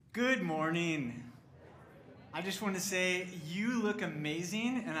Good morning. I just want to say you look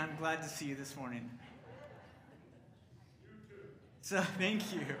amazing, and I'm glad to see you this morning. So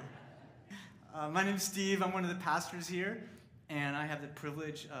thank you. My name's Steve. I'm one of the pastors here, and I have the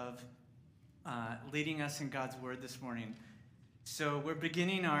privilege of leading us in God's Word this morning. So we're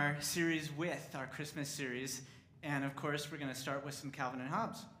beginning our series with our Christmas series, and of course we're going to start with some Calvin and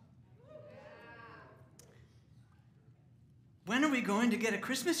Hobbes. When are we going to get a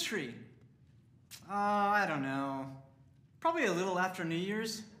Christmas tree? I don't know. Probably a little after New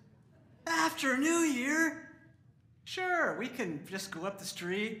Year's. After New Year? Sure, we can just go up the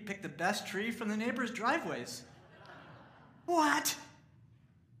street, pick the best tree from the neighbors' driveways. What?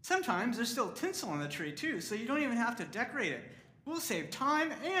 Sometimes there's still tinsel on the tree too, so you don't even have to decorate it. We'll save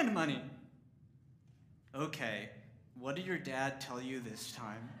time and money. Okay, what did your dad tell you this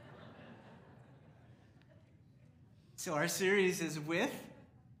time? So our series is with,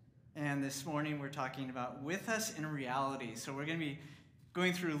 and this morning we're talking about with us in reality. So we're going to be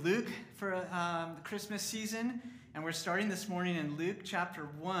going through Luke for the Christmas season, and we're starting this morning in Luke chapter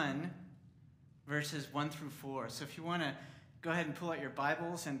 1, verses 1 through 4. So if you want to go ahead and pull out your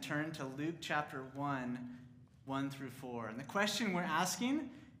Bibles and turn to Luke chapter 1, 1 through 4. And the question we're asking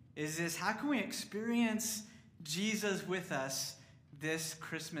is this: how can we experience Jesus with us this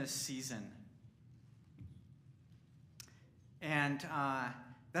Christmas season? And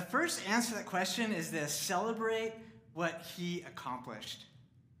the first answer to that question is this: celebrate what he accomplished.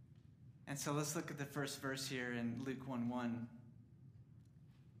 And so let's look at the first verse here in Luke 1:1.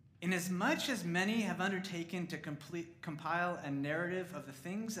 Inasmuch as many have undertaken to compile a narrative of the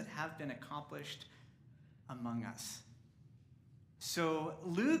things that have been accomplished among us. So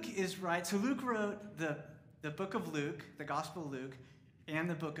Luke is right. So Luke wrote the book of Luke, the Gospel of Luke, and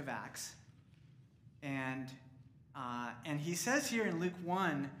the book of Acts. And he says here in Luke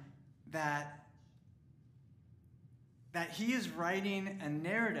 1 that he is writing a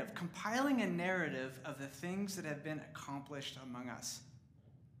narrative, compiling a narrative of the things that have been accomplished among us.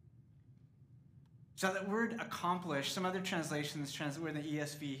 So that word accomplished, some other translations, we're in the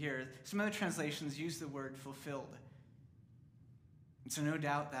ESV here, some other translations use the word fulfilled. And so no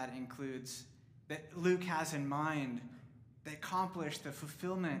doubt that includes, that Luke has in mind, they accomplished the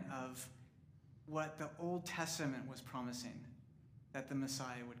fulfillment of what the Old Testament was promising, that the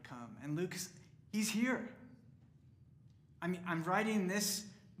Messiah would come. And Luke, he's here. I'm writing this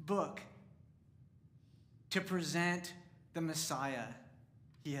book to present the Messiah.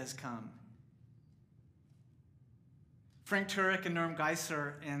 He has come. Frank Turek and Norm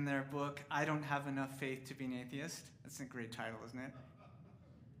Geisler, in their book, I Don't Have Enough Faith to Be an Atheist. That's a great title, isn't it?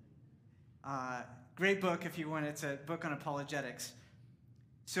 Great book if you want. It's a book on apologetics.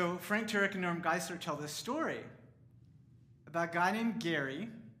 So Frank Turek and Norm Geisler tell this story about a guy named Gary,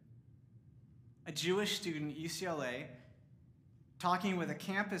 a Jewish student at UCLA, talking with a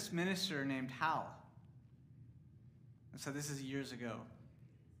campus minister named Hal. And so this is years ago.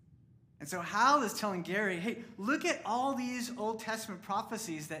 And so Hal is telling Gary, hey, look at all these Old Testament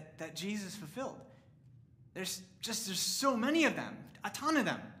prophecies that Jesus fulfilled. There's so many of them, a ton of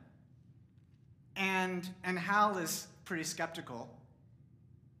them. And Hal is pretty skeptical.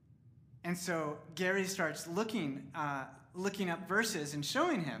 And so Gary starts looking up verses and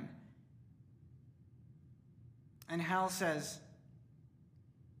showing him. And Hal says,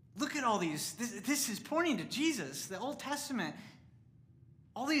 look at all these. This is pointing to Jesus, the Old Testament.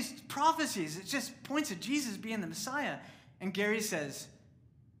 All these prophecies, it just points to Jesus being the Messiah. And Gary says,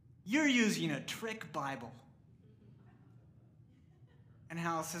 you're using a trick Bible. And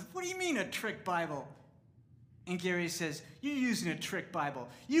Hal says, what do you mean a trick Bible? And Gary says, you're using a trick Bible.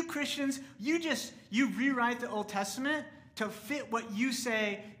 You Christians, you rewrite the Old Testament to fit what you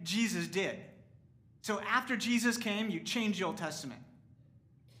say Jesus did. So after Jesus came, you changed the Old Testament.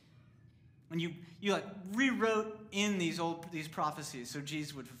 And you rewrote in these prophecies so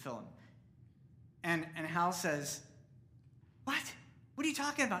Jesus would fulfill them. And Hal says, what? What are you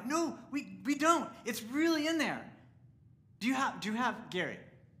talking about? No, we don't. It's really in there. Do you have Gary?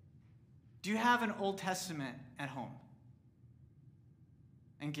 Do you have an Old Testament at home?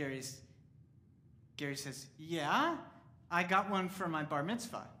 And Gary says, yeah, I got one for my bar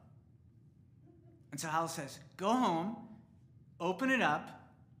mitzvah. And so Hal says, go home, open it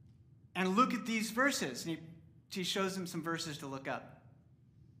up, and look at these verses. And he shows him some verses to look up.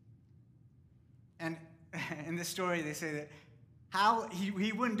 And in this story, they say that Hal,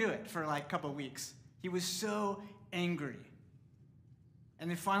 he wouldn't do it for like a couple of weeks. He was so angry. And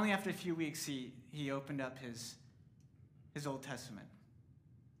then finally, after a few weeks, he opened up his Old Testament.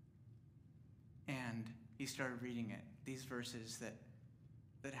 And he started reading it, these verses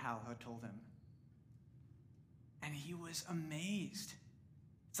that Hal had told him. And he was amazed.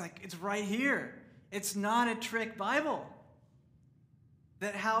 It's like, it's right here. It's not a trick Bible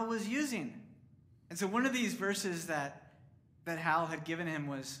that Hal was using. And so one of these verses that Hal had given him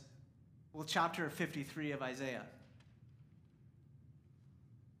was, chapter 53 of Isaiah.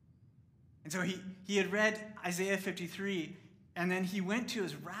 And so he had read Isaiah 53, and then he went to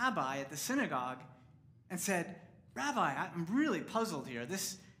his rabbi at the synagogue and said, Rabbi, I'm really puzzled here.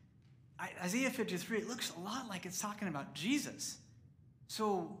 This Isaiah 53, it looks a lot like it's talking about Jesus.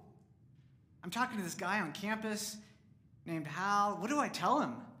 So I'm talking to this guy on campus named Hal. What do I tell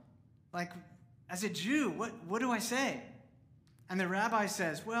him? Like, as a Jew, what do I say? And the rabbi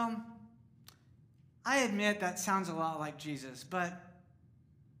says, well, I admit that sounds a lot like Jesus, but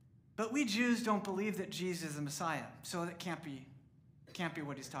we Jews don't believe that Jesus is the Messiah, so that can't be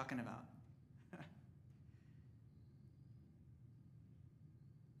what he's talking about.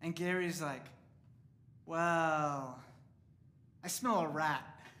 And Gary's like, well, I smell a rat.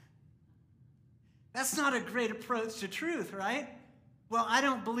 That's not a great approach to truth, right? Well, I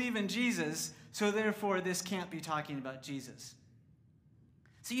don't believe in Jesus, so therefore this can't be talking about Jesus.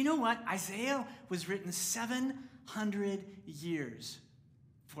 So you know what? Isaiah was written 700 years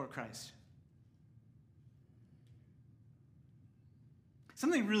before Christ.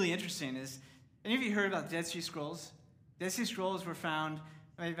 Something really interesting is, any of you heard about the Dead Sea Scrolls? Dead Sea Scrolls were found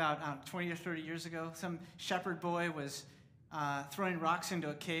maybe about 20 or 30 years ago. Some shepherd boy was throwing rocks into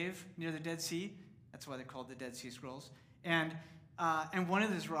a cave near the Dead Sea. That's why they're called the Dead Sea Scrolls. And one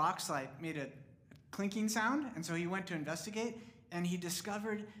of those rocks made a clinking sound, and so he went to investigate, and he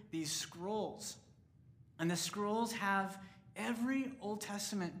discovered these scrolls. And the scrolls have every Old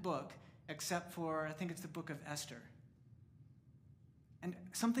Testament book except for, I think it's the book of Esther. And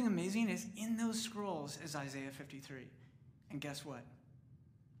something amazing is in those scrolls is Isaiah 53. And guess what?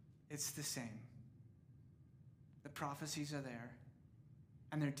 It's the same. The prophecies are there,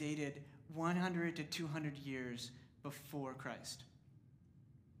 and they're dated 100 to 200 years before Christ.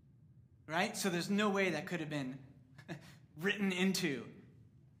 Right? So there's no way that could have been written into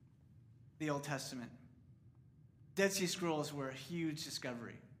the Old Testament. Dead Sea Scrolls were a huge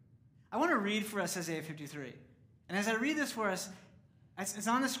discovery. I want to read for us Isaiah 53. And as I read this for us, it's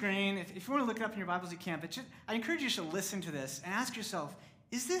on the screen. If you want to look it up in your Bibles, you can. But I encourage you to listen to this and ask yourself,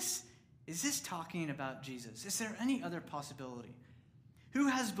 is this talking about Jesus? Is there any other possibility? Who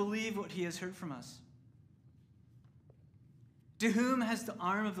has believed what he has heard from us? To whom has the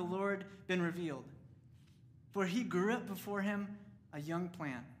arm of the Lord been revealed? For he grew up before him a young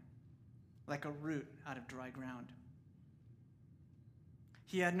plant, like a root out of dry ground.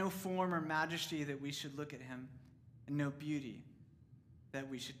 He had no form or majesty that we should look at him, and no beauty that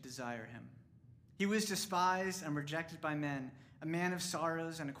we should desire him. He was despised and rejected by men, a man of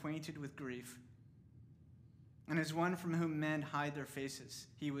sorrows and acquainted with grief. And as one from whom men hide their faces,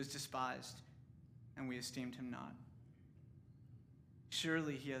 he was despised, and we esteemed him not.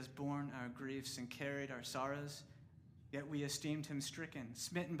 Surely he has borne our griefs and carried our sorrows, yet we esteemed him stricken,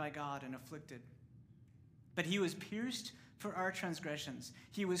 smitten by God, and afflicted. But he was pierced for our transgressions.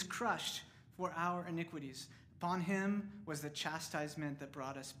 He was crushed for our iniquities. Upon him was the chastisement that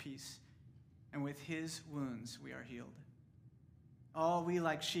brought us peace, and with his wounds we are healed. All we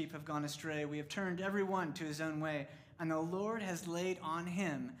like sheep have gone astray. We have turned every one to his own way, and the Lord has laid on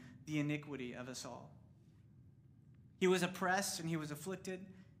him the iniquity of us all. He was oppressed and he was afflicted,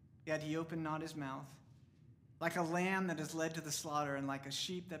 yet he opened not his mouth. Like a lamb that is led to the slaughter, and like a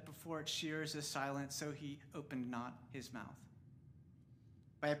sheep that before its shears is silent, so he opened not his mouth.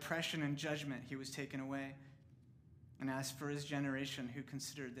 By oppression and judgment he was taken away. And as for his generation, who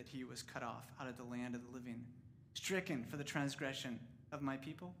considered that he was cut off out of the land of the living, stricken for the transgression of my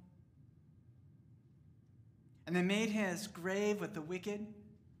people? And they made his grave with the wicked,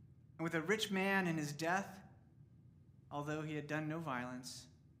 and with a rich man in his death, although he had done no violence,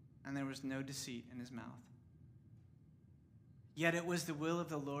 and there was no deceit in his mouth. Yet it was the will of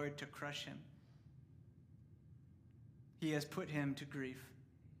the Lord to crush him. He has put him to grief.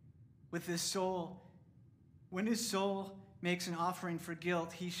 With his soul, when his soul makes an offering for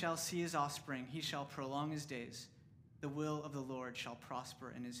guilt, he shall see his offspring. He shall prolong his days. The will of the Lord shall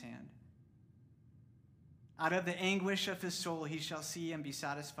prosper in his hand. Out of the anguish of his soul he shall see and be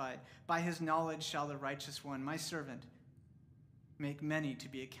satisfied. By his knowledge shall the righteous one, my servant, make many to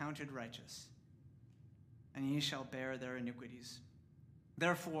be accounted righteous, and he shall bear their iniquities.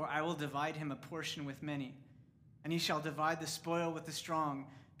 Therefore I will divide him a portion with many, and he shall divide the spoil with the strong,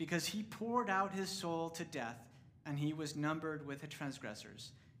 because he poured out his soul to death, and he was numbered with the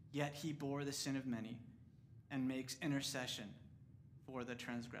transgressors. Yet he bore the sin of many, and makes intercession for the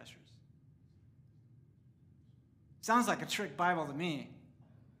transgressors. Sounds like a trick Bible to me,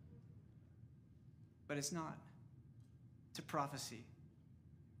 but it's not. It's a prophecy,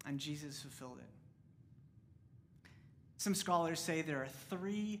 and Jesus fulfilled it. Some scholars say there are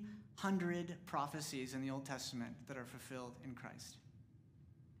 300 prophecies in the Old Testament that are fulfilled in Christ.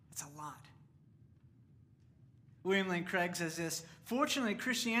 It's a lot. William Lane Craig says this: fortunately,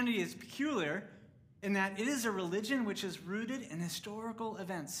 Christianity is peculiar in that it is a religion which is rooted in historical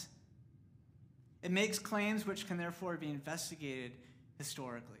events. It makes claims which can therefore be investigated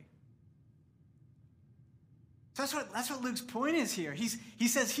historically. So that's what Luke's point is here. He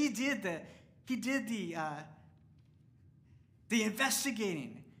says he did the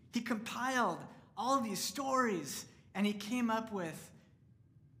investigating. He compiled all of these stories, and he came up with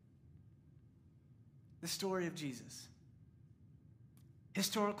the story of Jesus.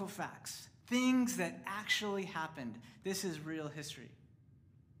 Historical facts, things that actually happened. This is real history.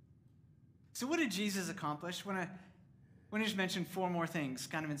 So what did Jesus accomplish? When I just mention four more things,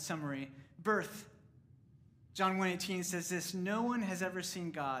 kind of in summary. Birth. John 1:18 says this: no one has ever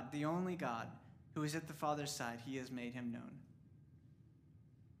seen God, the only God, who is at the Father's side. He has made him known.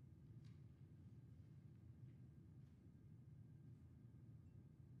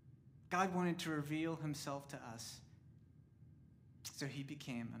 God wanted to reveal himself to us, so he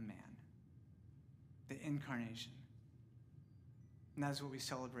became a man. The incarnation. And that's what we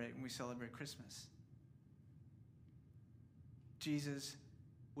celebrate when we celebrate Christmas. Jesus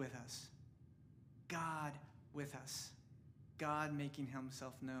with us. God with us. God making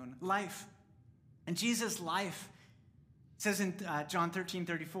himself known. Life. And Jesus' life says in John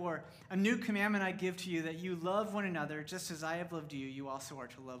 13:34, a new commandment I give to you, that you love one another just as I have loved you, you also are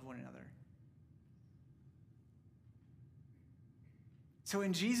to love one another. So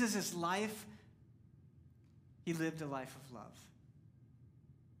in Jesus' life, he lived a life of love.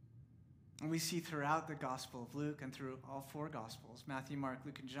 And we see throughout the Gospel of Luke and through all four Gospels, Matthew, Mark,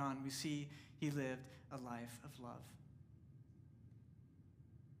 Luke, and John, we see he lived a life of love.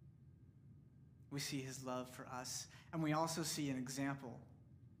 We see his love for us, and we also see an example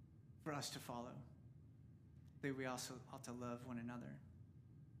for us to follow, that we also ought to love one another.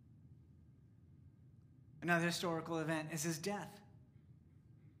 Another historical event is his death.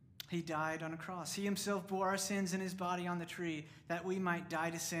 He died on a cross. He himself bore our sins in his body on the tree, that we might die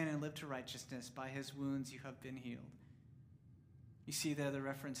to sin and live to righteousness. By his wounds you have been healed. You see there the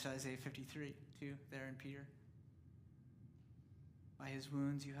reference to Isaiah 53, too, there in Peter. By his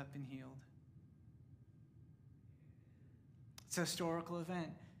wounds you have been healed. It's a historical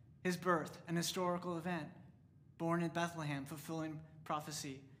event. His birth, an historical event. Born in Bethlehem, fulfilling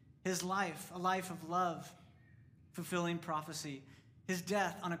prophecy. His life, a life of love, fulfilling prophecy. His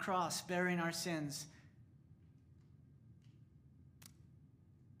death on a cross, bearing our sins,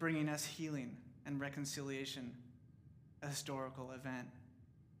 bringing us healing and reconciliation, a historical event.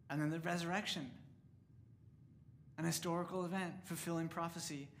 And then the resurrection, an historical event, fulfilling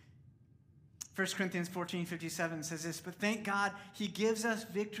prophecy. 1 Corinthians 14:57 says this: but thank God he gives us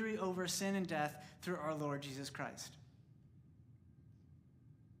victory over sin and death through our Lord Jesus Christ.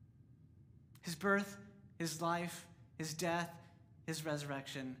 His birth, his life, his death, his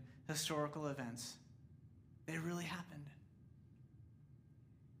resurrection, historical events. They really happened.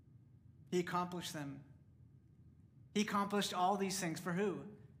 He accomplished them. He accomplished all these things for who?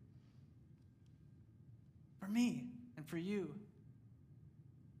 For me and for you.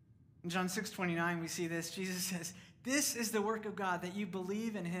 In John 6:29, we see this. Jesus says, this is the work of God, that you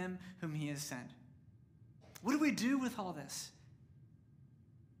believe in him whom he has sent. What do we do with all this?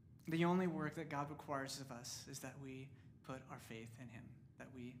 The only work that God requires of us is that we put our faith in him, that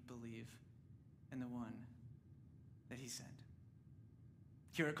we believe in the one that he sent.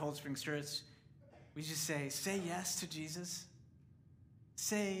 Here at Cold Springs Church, we just say yes to Jesus.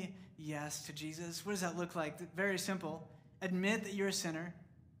 Say yes to Jesus. What does that look like? Very simple. Admit that you're a sinner.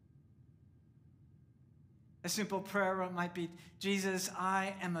 A simple prayer might be, Jesus,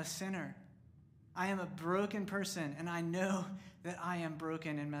 I am a sinner. I am a broken person, and I know that I am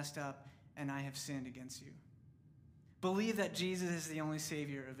broken and messed up, and I have sinned against you. Believe that Jesus is the only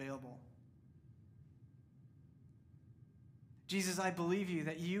Savior available. Jesus, I believe you,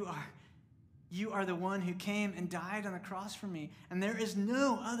 that you are the one who came and died on the cross for me, and there is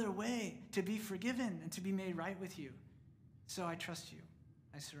no other way to be forgiven and to be made right with you. So I trust you.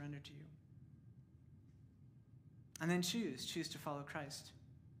 I surrender to you. And then choose to follow Christ.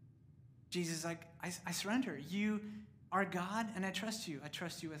 Jesus, I surrender. You are God, and I trust you. I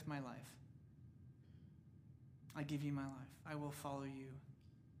trust you with my life. I give you my life. I will follow you.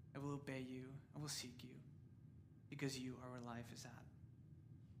 I will obey you. I will seek you, because you are where life is at.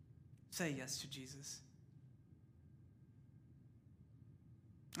 say yes to Jesus.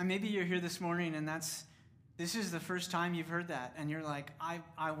 And maybe you're here this morning and this is the first time you've heard that, and you're like,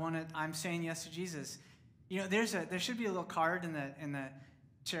 I'm saying yes to Jesus. You know, there should be a little card in the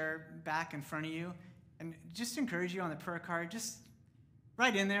chair back in front of you, and just encourage you on the prayer card, just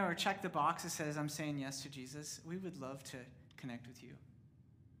write in there or check the box that says, I'm saying yes to Jesus. We would love to connect with you.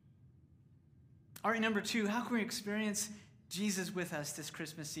 All right, number 2, how can we experience Jesus with us this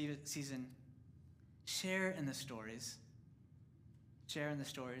Christmas season? Share in the stories. Share in the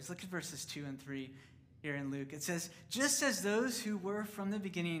stories. Look at verses 2 and 3 here in Luke. It says, just as those who were from the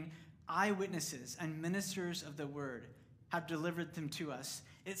beginning eyewitnesses and ministers of the word have delivered them to us,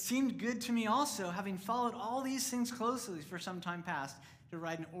 it seemed good to me also, having followed all these things closely for some time past, to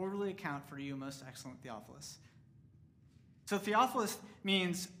write an orderly account for you, most excellent Theophilus. So Theophilus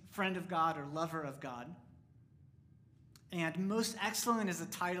means friend of God or lover of God. And most excellent is a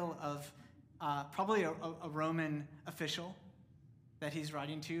title of probably a Roman official that he's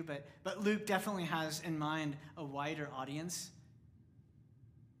writing to, but Luke definitely has in mind a wider audience.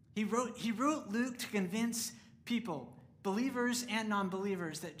 He wrote Luke to convince people, believers and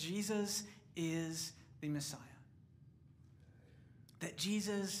non-believers, that Jesus is the Messiah. That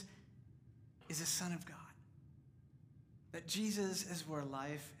Jesus is the Son of God. That Jesus is where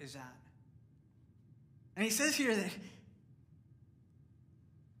life is at. And he says here that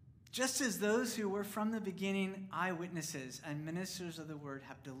just as those who were from the beginning eyewitnesses and ministers of the word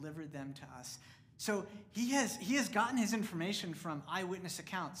have delivered them to us. So he has gotten his information from eyewitness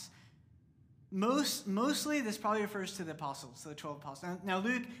accounts. Mostly this probably refers to the apostles, the 12 apostles. Now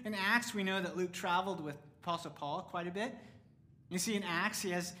Luke, in Acts, we know that Luke traveled with Apostle Paul quite a bit. You see in Acts,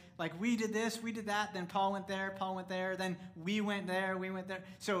 he has, like, we did this, we did that, then Paul went there, then we went there, we went there.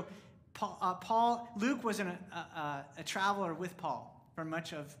 So Luke was a traveler with Paul for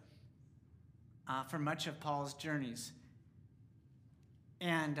much of Paul's journeys.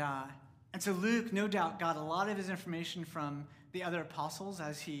 And so Luke, no doubt, got a lot of his information from the other apostles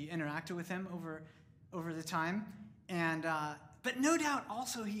as he interacted with them over the time. But no doubt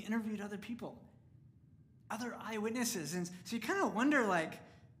also he interviewed other people, other eyewitnesses. And so you kind of wonder, like,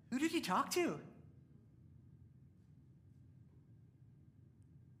 who did he talk to?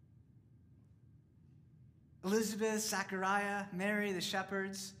 Elizabeth, Zachariah, Mary, the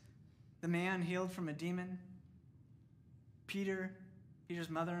shepherds, the man healed from a demon, Peter's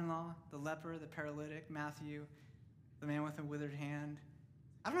mother-in-law, the leper, the paralytic, Matthew, the man with a withered hand.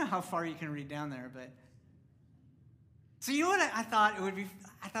 I don't know how far you can read down there, but so you know what I thought it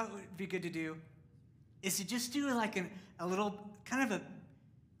would be good to do is to just do like a little kind of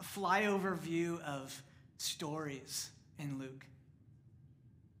a flyover view of stories in Luke.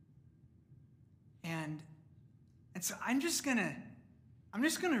 And so I'm just gonna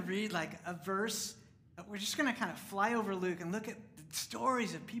read like a verse. We're just gonna kind of fly over Luke and look at the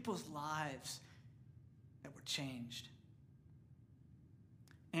stories of people's lives that were changed.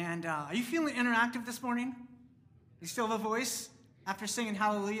 And are you feeling interactive this morning? You still have a voice after singing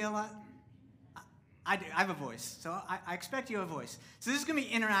Hallelujah a lot? I do. I have a voice, so I expect you have a voice. So this is going to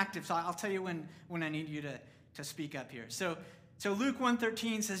be interactive, so I'll tell you when I need you to speak up here. So Luke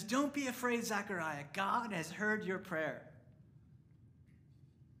 1:13 says, "Don't be afraid, Zachariah. God has heard your prayer.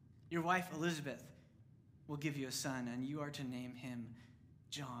 Your wife Elizabeth will give you a son, and you are to name him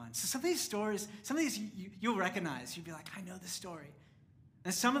John." So some of these stories, you'll recognize. You'll be like, I know this story.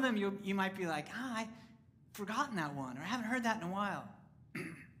 And some of them you might be like, I've forgotten that one, or I haven't heard that in a while.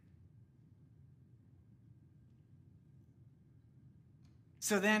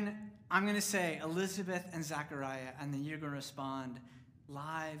 So then I'm going to say Elizabeth and Zachariah, and then you're going to respond,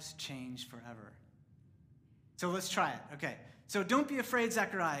 lives changed forever. So let's try it. Okay. So don't be afraid,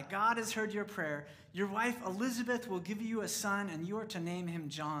 Zachariah. God has heard your prayer. Your wife Elizabeth will give you a son, and you are to name him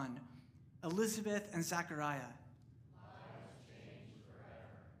John. Elizabeth and Zachariah. Lives changed forever.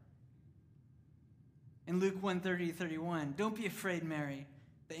 In Luke 1:30-31, don't be afraid, Mary,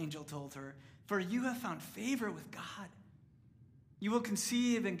 the angel told her, for you have found favor with God. You will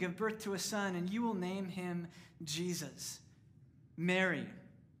conceive and give birth to a son, and you will name him Jesus. Mary.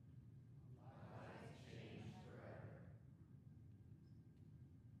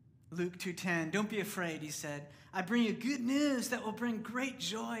 Luke 2:10, don't be afraid, he said. I bring you good news that will bring great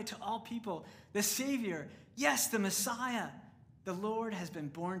joy to all people. The Savior, yes, the Messiah, the Lord has been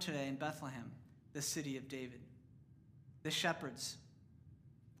born today in Bethlehem, the city of David. The shepherds.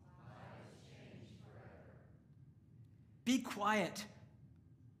 Be quiet.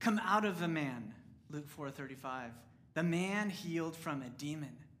 Come out of the man. Luke 4:35. The man healed from a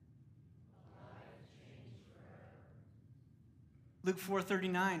demon. Luke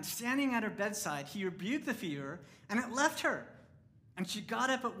 4:39, standing at her bedside, he rebuked the fever, and it left her. And she got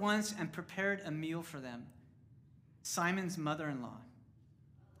up at once and prepared a meal for them. Simon's mother-in-law.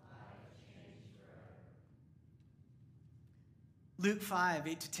 Luke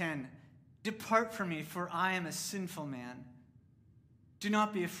 5:8-10, depart from me, for I am a sinful man. Do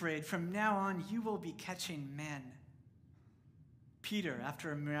not be afraid. From now on, you will be catching men. Peter,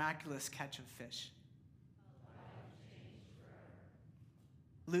 after a miraculous catch of fish.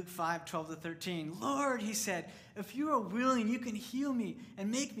 Luke 5:12-13, Lord, he said, if you are willing, you can heal me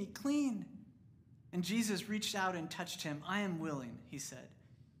and make me clean. And Jesus reached out and touched him. I am willing, he said,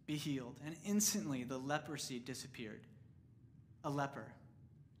 be healed. And instantly the leprosy disappeared. A leper.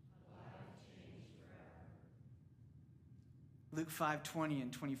 Luke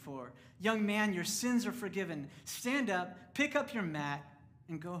 5:20-24, young man, your sins are forgiven. Stand up, pick up your mat,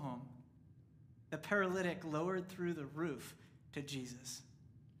 and go home. The paralytic lowered through the roof to Jesus.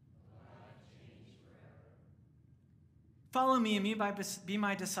 Follow me and be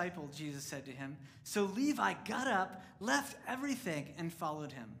my disciple, Jesus said to him. So Levi got up, left everything, and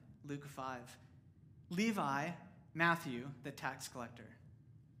followed him. Luke 5. Levi, Matthew, the tax collector.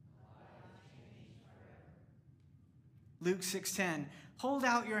 Luke 6:10, hold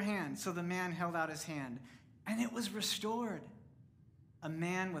out your hand. So the man held out his hand, and it was restored. A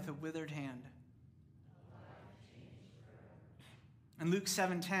man with a withered hand. And Luke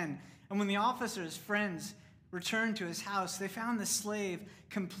 7:10, and when the officer's friends returned to his house, they found the slave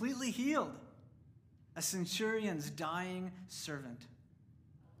completely healed, a centurion's dying servant.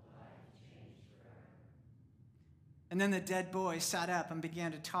 And then the dead boy sat up and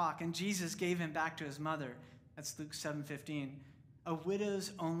began to talk, and Jesus gave him back to his mother. That's Luke 7:15, a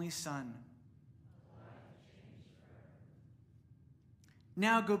widow's only son.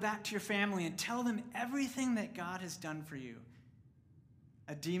 Now go back to your family and tell them everything that God has done for you.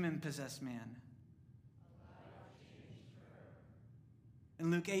 A demon-possessed man. In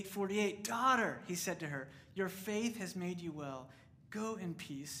Luke 8:48, daughter, he said to her, your faith has made you well. Go in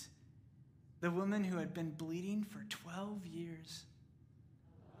peace. The woman who had been bleeding for 12 years.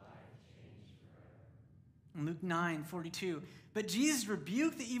 In Luke 9:42, but Jesus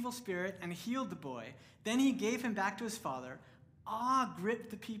rebuked the evil spirit and healed the boy. Then he gave him back to his father. Awe gripped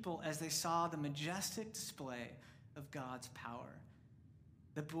the people as they saw the majestic display of God's power.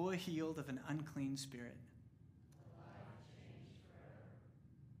 The boy healed of an unclean spirit.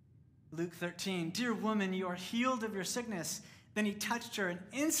 Luke 13, dear woman, you are healed of your sickness. Then he touched her, and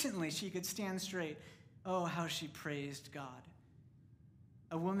instantly she could stand straight. Oh, how she praised God.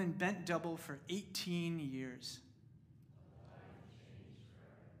 A woman bent double for 18 years.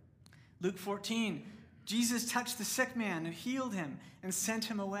 Luke 14, Jesus touched the sick man and healed him and sent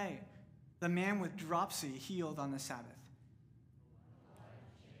him away. The man with dropsy healed on the Sabbath.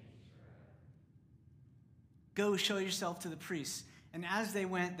 Go show yourself to the priests. And as they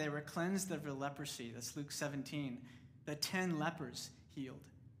went, they were cleansed of their leprosy. That's Luke 17. The 10 lepers healed.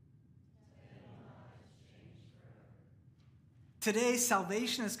 Today,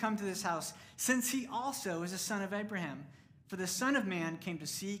 salvation has come to this house, since he also is a son of Abraham. For the Son of Man came to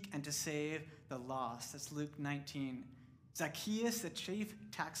seek and to save the lost. That's Luke 19. Zacchaeus, the chief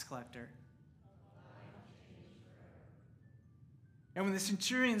tax collector. And when the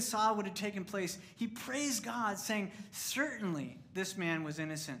centurion saw what had taken place, he praised God, saying, certainly this man was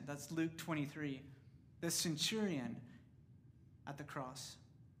innocent. That's Luke 23. The centurion at the cross.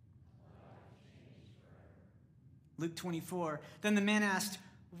 Luke 24. Then the man asked,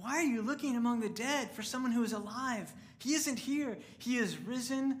 why are you looking among the dead for someone who is alive? He isn't here. He is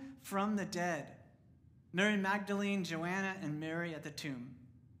risen from the dead. Mary Magdalene, Joanna, and Mary at the tomb.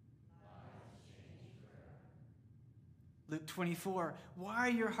 Luke 24, why are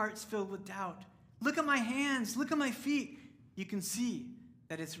your hearts filled with doubt? Look at my hands, look at my feet. You can see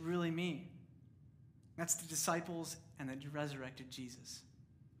that it's really me. That's the disciples and the resurrected Jesus.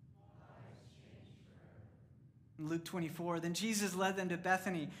 In Luke 24, then Jesus led them to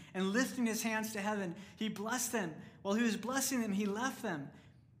Bethany, and lifting his hands to heaven, he blessed them. While he was blessing them, he left them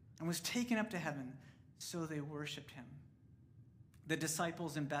and was taken up to heaven, so they worshiped him. The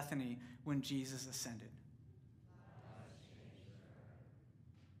disciples in Bethany when Jesus ascended.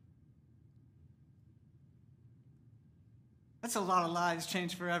 That's a lot of lives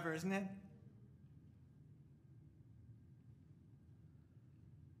changed forever, isn't it?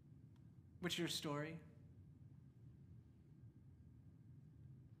 What's your story?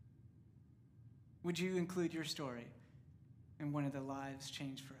 Would you include your story in one of the lives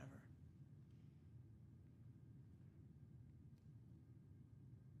changed forever?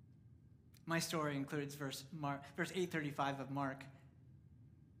 My story includes verse 8:35 of Mark.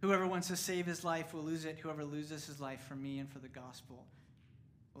 Whoever wants to save his life will lose it. Whoever loses his life for me and for the gospel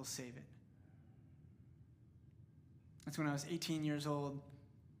will save it. That's when I was 18 years old,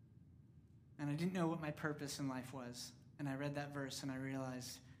 and I didn't know what my purpose in life was. And I read that verse, and I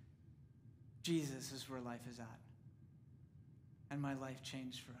realized Jesus is where life is at. And my life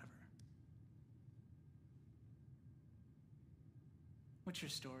changed forever. What's your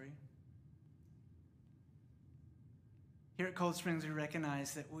story? Here at Cold Springs, we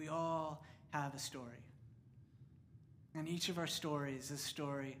recognize that we all have a story. And each of our stories is a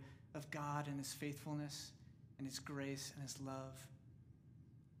story of God and his faithfulness and his grace and his love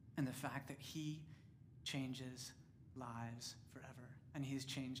and the fact that he changes lives forever, and he's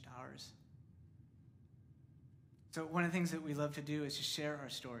changed ours. So one of the things that we love to do is to share our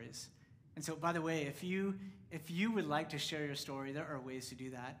stories. And so, by the way, if you would like to share your story, there are ways to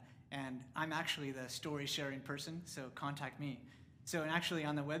do that. And I'm actually the story sharing person, so contact me. So, and actually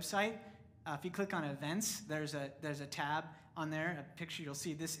on the website, if you click on events, there's a tab on there, a picture. You'll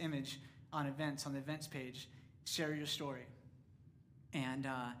see this image on events, on the events page. Share your story. And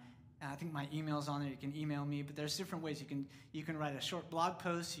I think my email's on there. You can email me, but there's different ways. You can write a short blog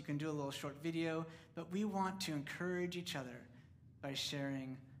post. You can do a little short video. But we want to encourage each other by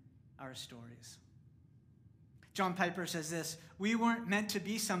sharing our stories. John Piper says this: we weren't meant to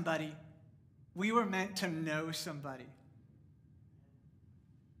be somebody. We were meant to know somebody.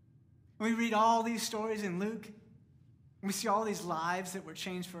 We read all these stories in Luke. We see all these lives that were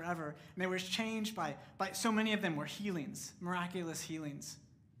changed forever. And they were changed by so many of them were healings, miraculous healings.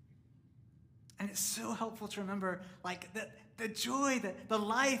 And it's so helpful to remember, like, the joy, the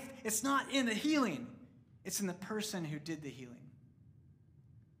life, it's not in the healing. It's in the person who did the healing.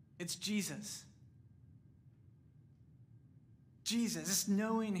 It's Jesus. Jesus, just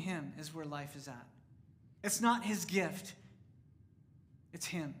knowing him is where life is at. It's not his gift. It's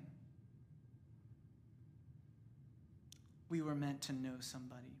him. We were meant to know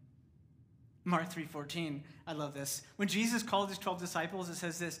somebody. Mark 3:14, I love this. When Jesus called his 12 disciples, it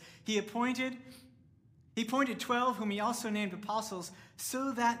says this: He appointed 12 whom he also named apostles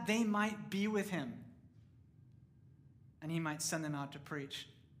so that they might be with him and he might send them out to preach.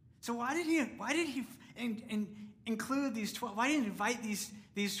 So why did he include these 12? Why didn't he invite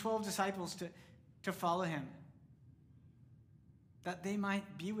these 12 disciples to follow him? That they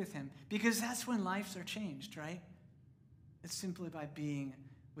might be with him. Because that's when lives are changed, right? It's simply by being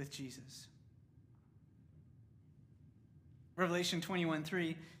with Jesus. Revelation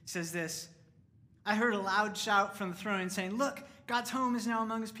 21:3 says this: I heard a loud shout from the throne saying, "Look, God's home is now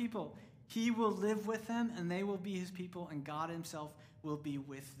among his people. He will live with them, and they will be his people, and God himself will be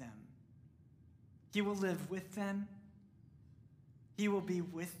with them." He will live with them. He will be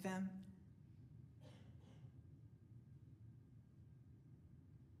with them.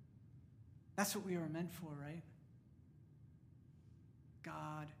 That's what we were meant for, right?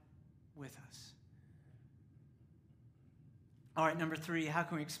 God with us. All right, number 3, how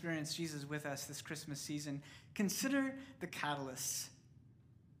can we experience Jesus with us this Christmas season? Consider the catalysts.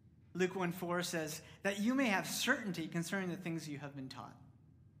 Luke 1:4 says, that you may have certainty concerning the things you have been taught.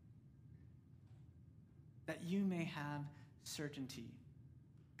 That you may have certainty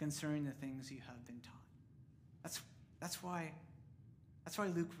concerning the things you have been taught. That's why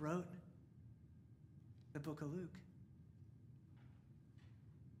Luke wrote the book of Luke.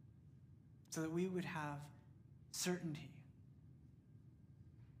 So that we would have certainty,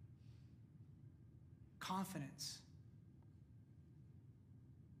 confidence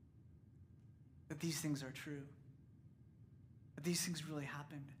that these things are true, that these things really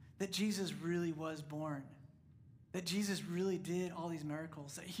happened, that Jesus really was born, that Jesus really did all these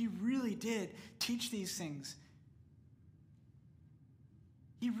miracles, that he really did teach these things.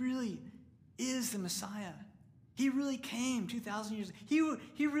 He really is the Messiah. He really came 2,000 years ago.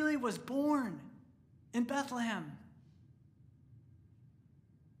 He really was born in Bethlehem.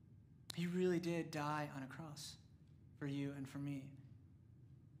 He really did die on a cross for you and for me.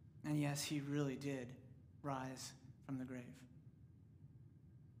 And yes, he really did rise from the grave.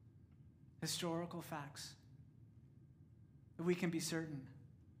 Historical facts that we can be certain.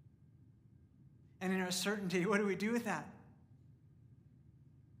 And in our certainty, what do we do with that?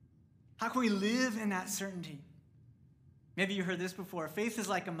 How can we live in that certainty? Maybe you heard this before. Faith is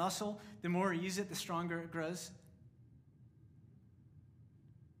like a muscle. The more we use it, the stronger it grows.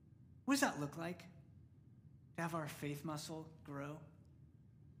 What does that look like? To have our faith muscle grow?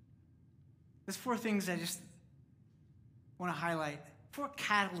 There's 4 things I just want to highlight. 4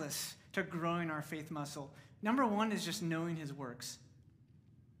 catalysts to growing our faith muscle. Number 1 is just knowing his works.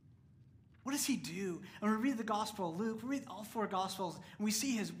 What does he do? And we read the Gospel of Luke, we read all 4 Gospels, and we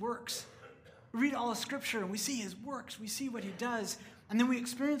see his works. We read all of Scripture, and we see his works. We see what he does, and then we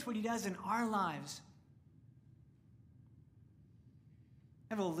experience what he does in our lives.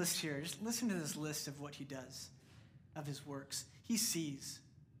 I have a list here. Just listen to this list of what he does, of his works. He sees.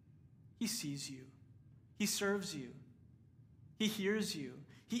 He sees you. He serves you. He hears you.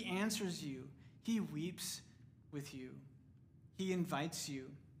 He answers you. He weeps with you. He invites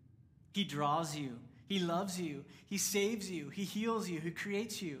you. He draws you. He loves you. He saves you. He heals you. He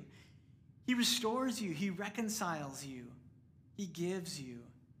creates you. He restores you. He reconciles you. He gives you.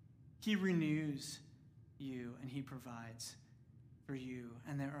 He renews you. And he provides for you.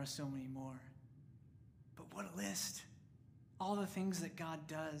 And there are so many more. But what a list. All the things that God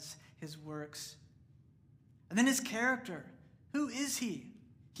does, his works. And then his character. Who is he?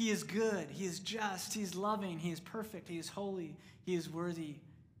 He is good. He is just. He is loving. He is perfect. He is holy. He is worthy.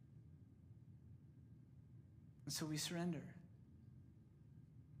 And so we surrender.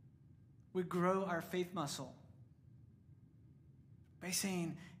 We grow our faith muscle by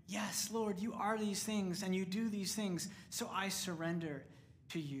saying, yes, Lord, you are these things and you do these things, so I surrender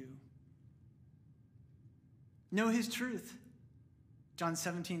to you. Know his truth. John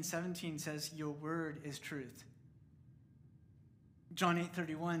 17:17 says, your word is truth. John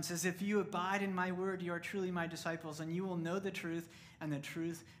 8:31 says, if you abide in my word, you are truly my disciples, and you will know the truth, and the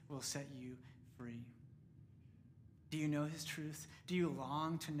truth will set you free. Do you know his truth? Do you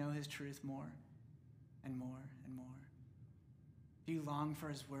long to know his truth more and more and more? Do you long for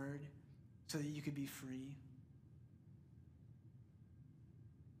his word so that you could be free?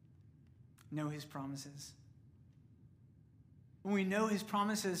 Know his promises. When we know his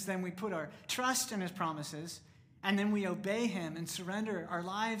promises, then we put our trust in his promises, and then we obey him and surrender our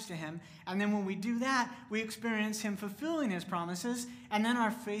lives to him. And then when we do that, we experience him fulfilling his promises, and then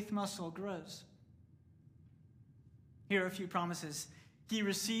our faith muscle grows. Here are a few promises. He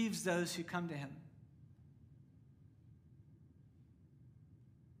receives those who come to him.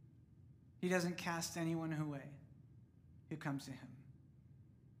 He doesn't cast anyone away who comes to him.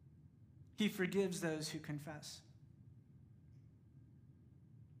 He forgives those who confess.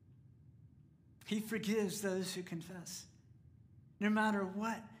 He forgives those who confess. No matter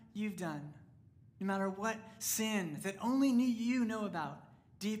what you've done, no matter what sin that only you know about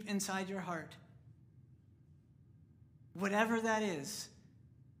deep inside your heart, whatever that is,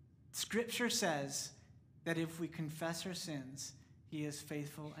 Scripture says that if we confess our sins, he is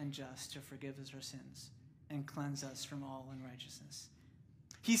faithful and just to forgive us our sins and cleanse us from all unrighteousness.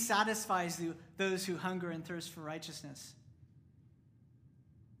 He satisfies those who hunger and thirst for righteousness.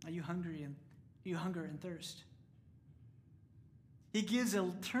 Are you hungry and you hunger and thirst? He gives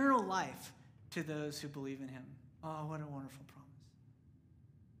eternal life to those who believe in him. Oh, what a wonderful promise.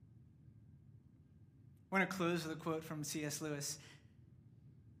 I want to close with a quote from C.S. Lewis.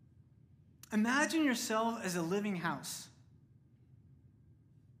 Imagine yourself as a living house.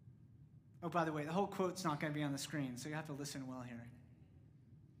 Oh, by the way, the whole quote's not going to be on the screen, so you have to listen well here.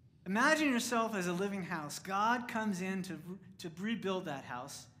 Imagine yourself as a living house. God comes in to rebuild that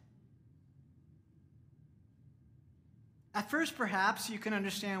house. At first, perhaps, you can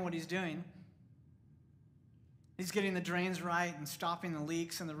understand what he's doing. He's getting the drains right and stopping the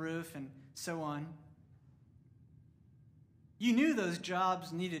leaks in the roof and so on. You knew those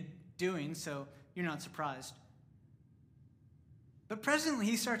jobs needed doing, so you're not surprised. But presently,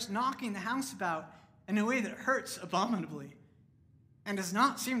 he starts knocking the house about in a way that hurts abominably and does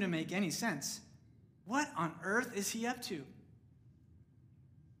not seem to make any sense. What on earth is he up to?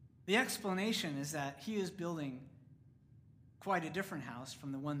 The explanation is that he is building quite a different house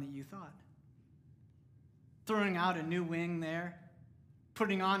from the one that you thought. Throwing out a new wing there,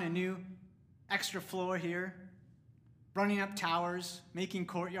 putting on a new extra floor here, running up towers, making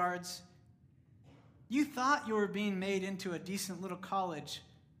courtyards. You thought you were being made into a decent little college,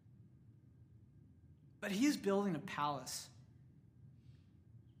 but he is building a palace.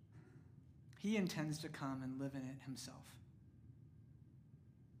 He intends to come and live in it himself.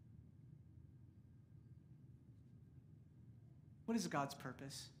 What is God's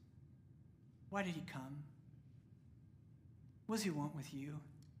purpose? Why did he come? What does he want with you?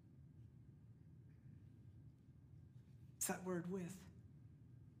 It's that word with.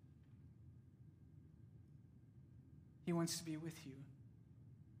 He wants to be with you.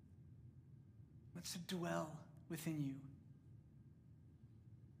 He wants to dwell within you.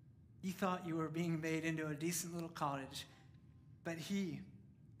 You thought you were being made into a decent little cottage, but he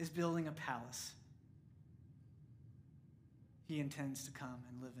is building a palace. He intends to come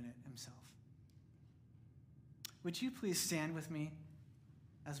and live in it himself. Would you please stand with me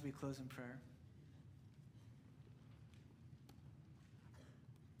as we close in prayer.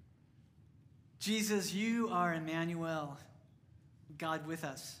 Jesus, you are Emmanuel, God with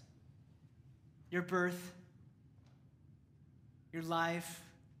us. Your birth, your life,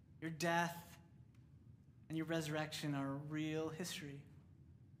 your death, and your resurrection are real history.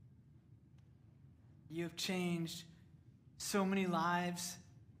 You have changed so many lives,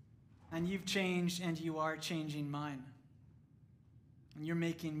 and you've changed and you are changing mine. And you're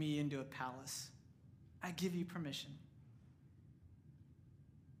making me into a palace. I give you permission,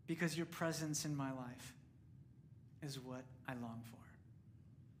 because your presence in my life is what I long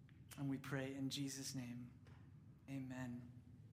for. And we pray in Jesus' name, amen.